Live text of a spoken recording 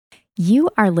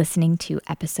You are listening to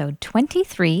episode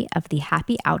 23 of the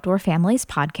Happy Outdoor Families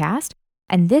podcast,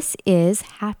 and this is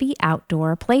Happy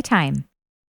Outdoor Playtime.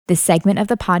 This segment of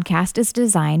the podcast is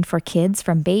designed for kids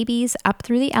from babies up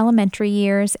through the elementary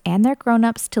years and their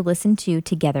grown-ups to listen to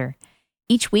together.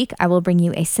 Each week, I will bring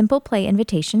you a simple play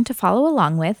invitation to follow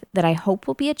along with that I hope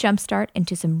will be a jumpstart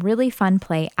into some really fun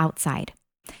play outside.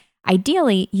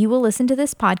 Ideally, you will listen to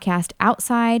this podcast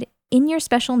outside in your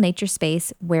special nature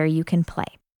space where you can play.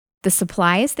 The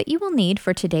supplies that you will need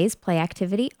for today's play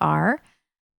activity are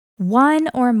one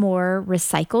or more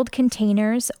recycled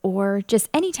containers or just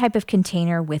any type of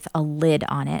container with a lid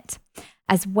on it,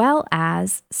 as well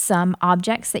as some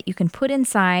objects that you can put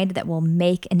inside that will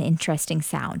make an interesting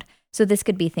sound. So this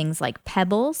could be things like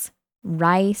pebbles,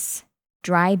 rice,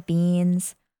 dry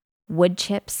beans, wood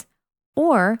chips,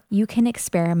 or you can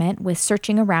experiment with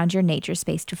searching around your nature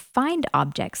space to find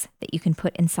objects that you can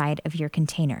put inside of your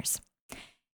containers.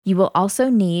 You will also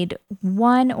need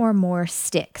one or more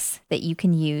sticks that you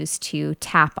can use to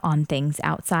tap on things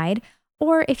outside,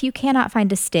 or if you cannot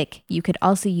find a stick, you could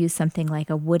also use something like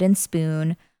a wooden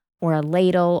spoon or a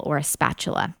ladle or a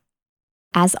spatula.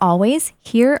 As always,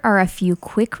 here are a few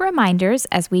quick reminders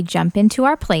as we jump into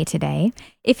our play today.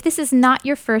 If this is not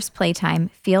your first playtime,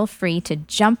 feel free to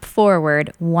jump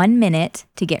forward 1 minute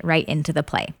to get right into the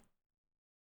play.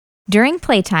 During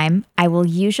playtime, I will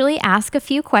usually ask a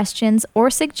few questions or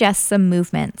suggest some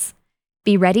movements.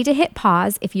 Be ready to hit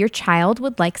pause if your child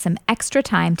would like some extra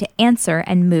time to answer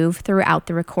and move throughout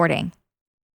the recording.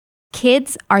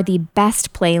 Kids are the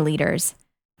best play leaders.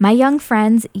 My young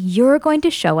friends, you're going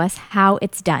to show us how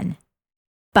it's done.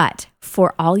 But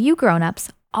for all you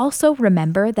grown-ups, also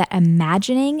remember that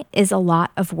imagining is a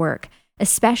lot of work,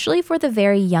 especially for the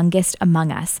very youngest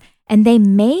among us, and they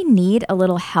may need a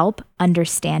little help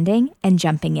understanding and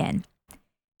jumping in.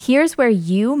 Here's where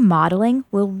you modeling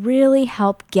will really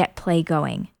help get play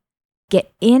going.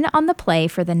 Get in on the play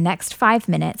for the next 5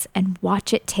 minutes and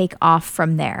watch it take off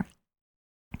from there.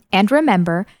 And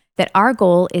remember that our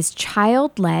goal is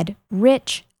child-led,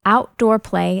 rich, outdoor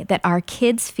play that our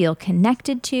kids feel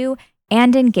connected to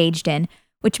and engaged in,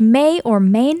 which may or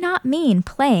may not mean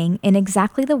playing in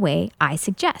exactly the way I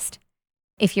suggest.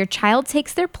 If your child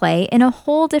takes their play in a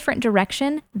whole different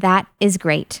direction, that is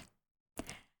great.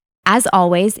 As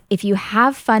always, if you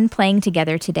have fun playing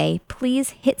together today, please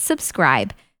hit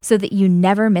subscribe so that you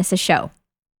never miss a show.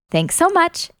 Thanks so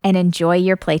much and enjoy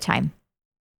your playtime.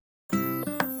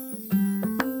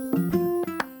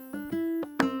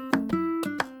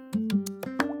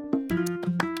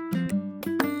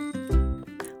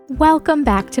 Welcome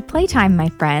back to Playtime, my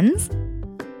friends.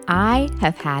 I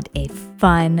have had a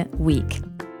fun week.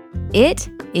 It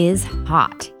is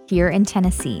hot here in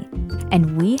Tennessee,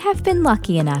 and we have been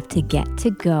lucky enough to get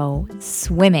to go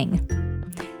swimming.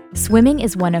 Swimming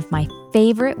is one of my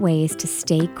favorite ways to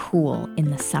stay cool in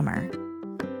the summer.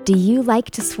 Do you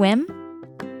like to swim?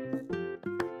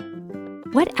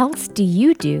 What else do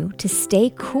you do to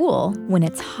stay cool when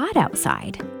it's hot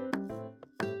outside?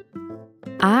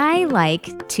 I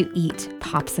like to eat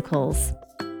popsicles.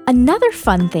 Another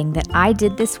fun thing that I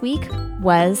did this week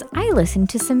was I listened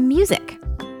to some music.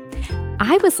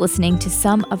 I was listening to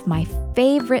some of my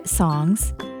favorite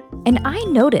songs, and I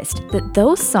noticed that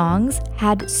those songs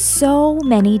had so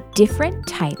many different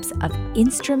types of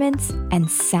instruments and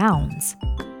sounds.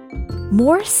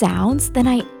 More sounds than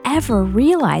I ever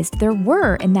realized there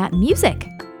were in that music.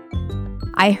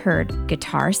 I heard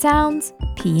guitar sounds,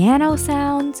 piano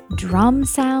sounds, drum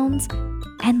sounds,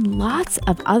 and lots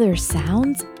of other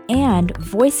sounds and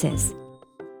voices.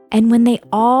 And when they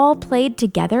all played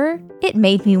together, it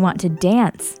made me want to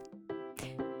dance.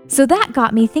 So that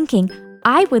got me thinking,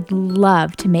 I would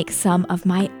love to make some of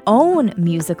my own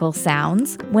musical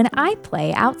sounds when I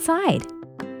play outside.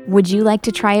 Would you like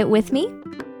to try it with me?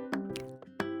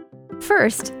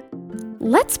 First,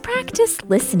 let's practice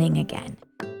listening again.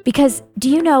 Because do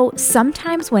you know,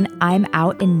 sometimes when I'm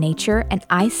out in nature and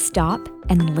I stop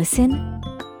and listen,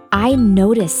 I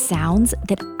notice sounds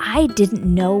that I didn't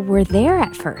know were there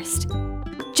at first.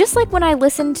 Just like when I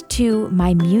listened to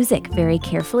my music very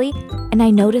carefully and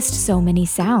I noticed so many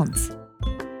sounds.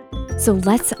 So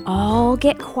let's all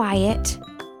get quiet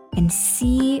and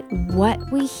see what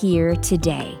we hear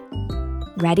today.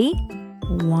 Ready?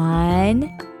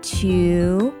 1,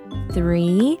 2,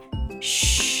 3,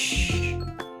 shh.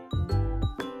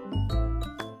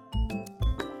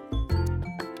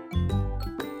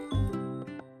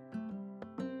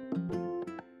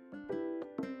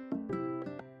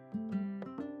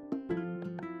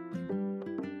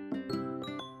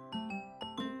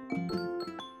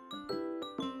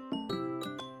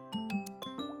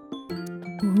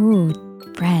 Ooh,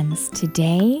 friends,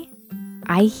 today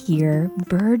I hear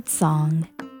bird song.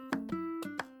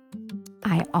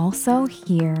 I also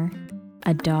hear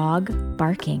a dog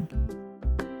barking.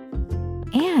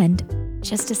 And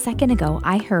just a second ago,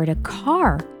 I heard a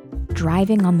car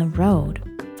driving on the road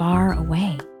far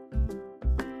away.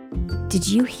 Did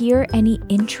you hear any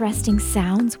interesting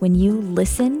sounds when you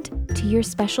listened to your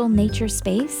special nature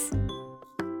space?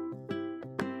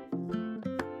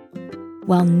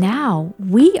 Well, now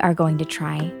we are going to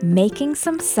try making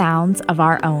some sounds of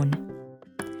our own.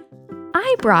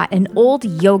 I brought an old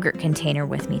yogurt container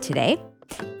with me today.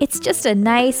 It's just a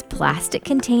nice plastic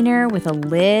container with a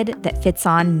lid that fits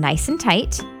on nice and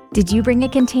tight. Did you bring a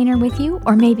container with you,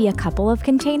 or maybe a couple of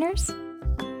containers?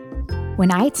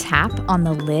 When I tap on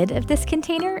the lid of this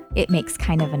container, it makes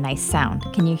kind of a nice sound.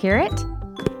 Can you hear it?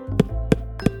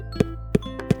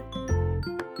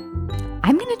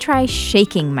 I'm going to try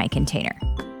shaking my container.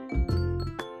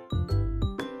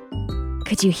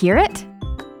 Could you hear it?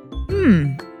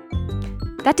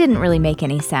 That didn't really make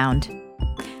any sound.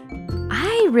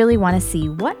 I really want to see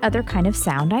what other kind of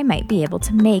sound I might be able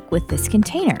to make with this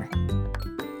container.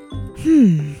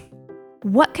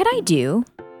 What could I do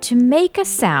to make a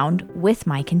sound with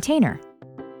my container?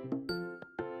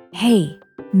 Hey,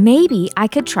 maybe I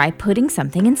could try putting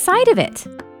something inside of it.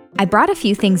 I brought a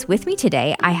few things with me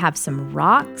today. I have some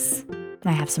rocks, and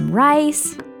I have some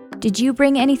rice. Did you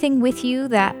bring anything with you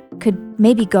that could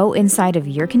maybe go inside of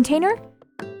your container?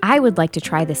 I would like to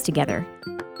try this together.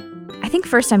 I think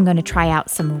first I'm going to try out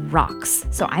some rocks.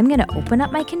 So I'm going to open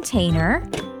up my container,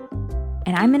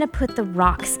 and I'm going to put the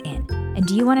rocks in. And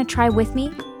do you want to try with me?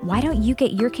 Why don't you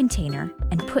get your container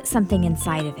and put something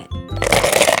inside of it?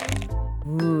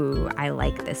 Ooh, I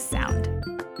like this sound.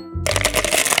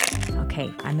 Okay,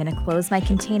 I'm going to close my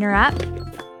container up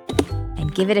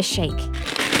and give it a shake.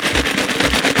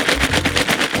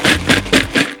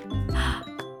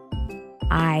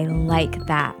 I like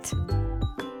that.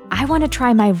 I want to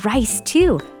try my rice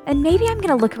too. And maybe I'm going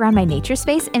to look around my nature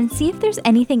space and see if there's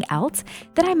anything else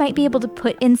that I might be able to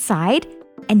put inside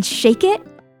and shake it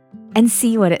and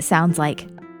see what it sounds like.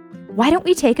 Why don't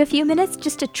we take a few minutes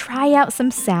just to try out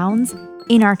some sounds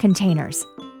in our containers?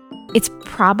 It's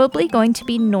probably going to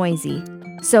be noisy,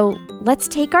 so let's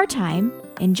take our time,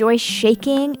 enjoy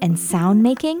shaking and sound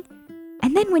making,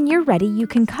 and then when you're ready, you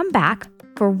can come back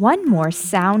for one more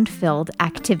sound-filled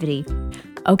activity.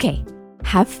 Okay,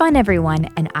 have fun everyone,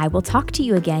 and I will talk to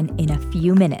you again in a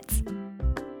few minutes.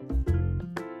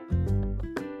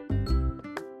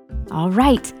 All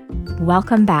right,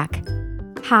 welcome back.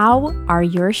 How are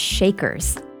your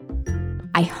shakers?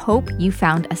 I hope you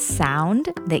found a sound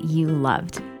that you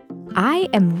loved. I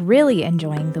am really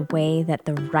enjoying the way that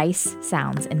the rice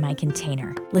sounds in my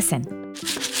container. Listen.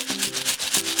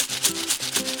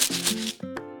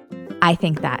 I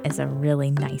think that is a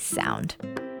really nice sound.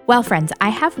 Well, friends, I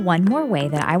have one more way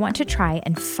that I want to try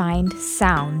and find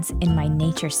sounds in my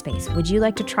nature space. Would you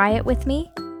like to try it with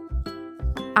me?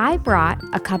 I brought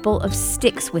a couple of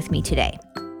sticks with me today.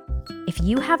 If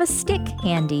you have a stick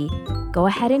handy, go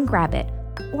ahead and grab it,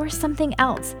 or something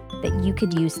else that you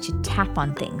could use to tap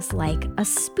on things like a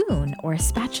spoon or a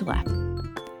spatula.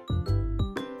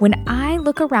 When I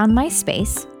look around my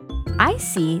space, I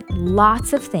see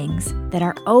lots of things that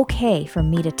are okay for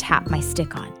me to tap my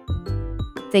stick on.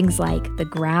 Things like the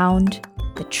ground,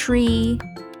 the tree,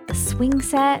 the swing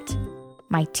set,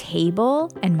 my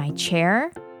table and my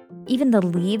chair, even the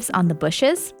leaves on the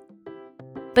bushes.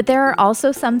 But there are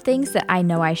also some things that I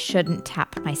know I shouldn't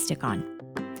tap my stick on.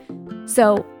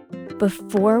 So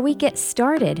before we get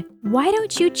started, why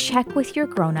don't you check with your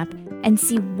grown-up and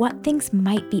see what things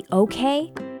might be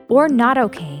okay or not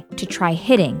okay to try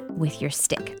hitting with your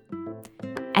stick.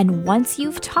 And once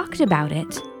you've talked about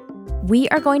it, we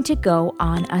are going to go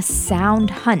on a sound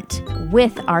hunt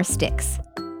with our sticks.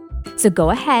 So go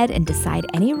ahead and decide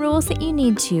any rules that you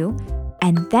need to,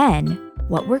 and then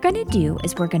what we're going to do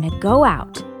is we're going to go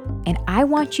out, and I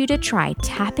want you to try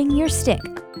tapping your stick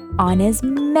on as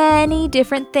many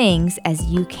different things as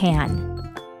you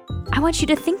can. I want you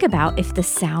to think about if the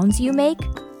sounds you make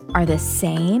are the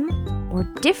same or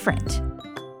different.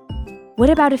 What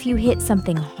about if you hit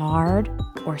something hard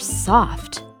or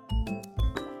soft?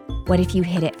 What if you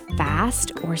hit it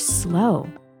fast or slow?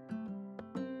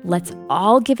 Let's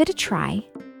all give it a try,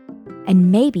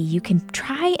 and maybe you can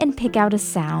try and pick out a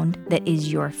sound that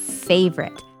is your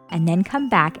favorite, and then come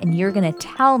back and you're going to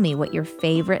tell me what your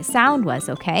favorite sound was,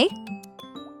 okay?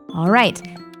 All right,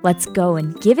 let's go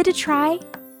and give it a try.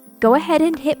 Go ahead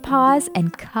and hit pause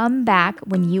and come back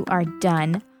when you are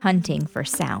done hunting for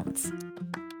sounds.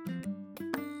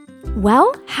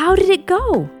 Well, how did it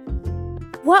go?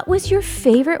 What was your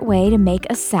favorite way to make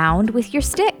a sound with your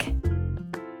stick?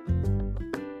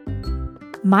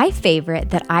 My favorite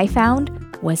that I found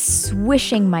was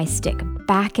swishing my stick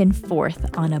back and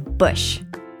forth on a bush.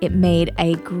 It made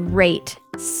a great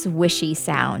swishy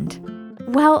sound.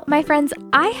 Well, my friends,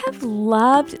 I have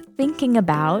loved thinking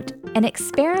about and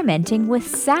experimenting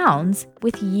with sounds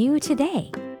with you today.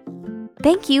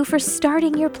 Thank you for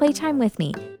starting your playtime with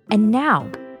me. And now,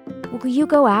 will you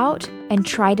go out and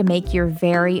try to make your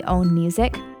very own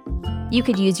music? You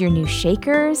could use your new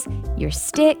shakers, your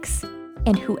sticks,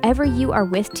 and whoever you are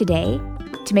with today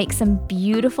to make some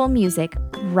beautiful music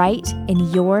right in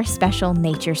your special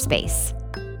nature space.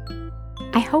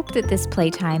 I hope that this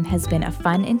playtime has been a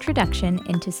fun introduction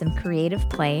into some creative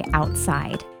play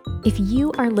outside. If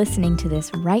you are listening to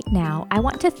this right now, I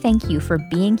want to thank you for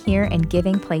being here and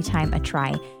giving playtime a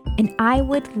try. And I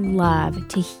would love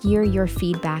to hear your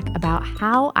feedback about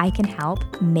how I can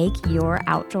help make your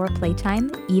outdoor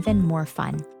playtime even more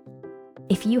fun.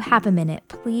 If you have a minute,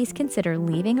 please consider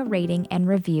leaving a rating and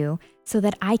review so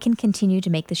that I can continue to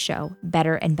make the show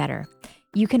better and better.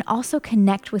 You can also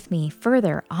connect with me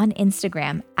further on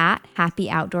Instagram at Happy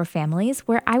Outdoor Families,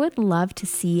 where I would love to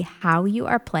see how you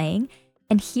are playing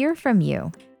and hear from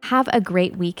you. Have a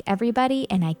great week, everybody,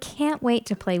 and I can't wait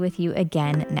to play with you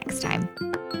again next time.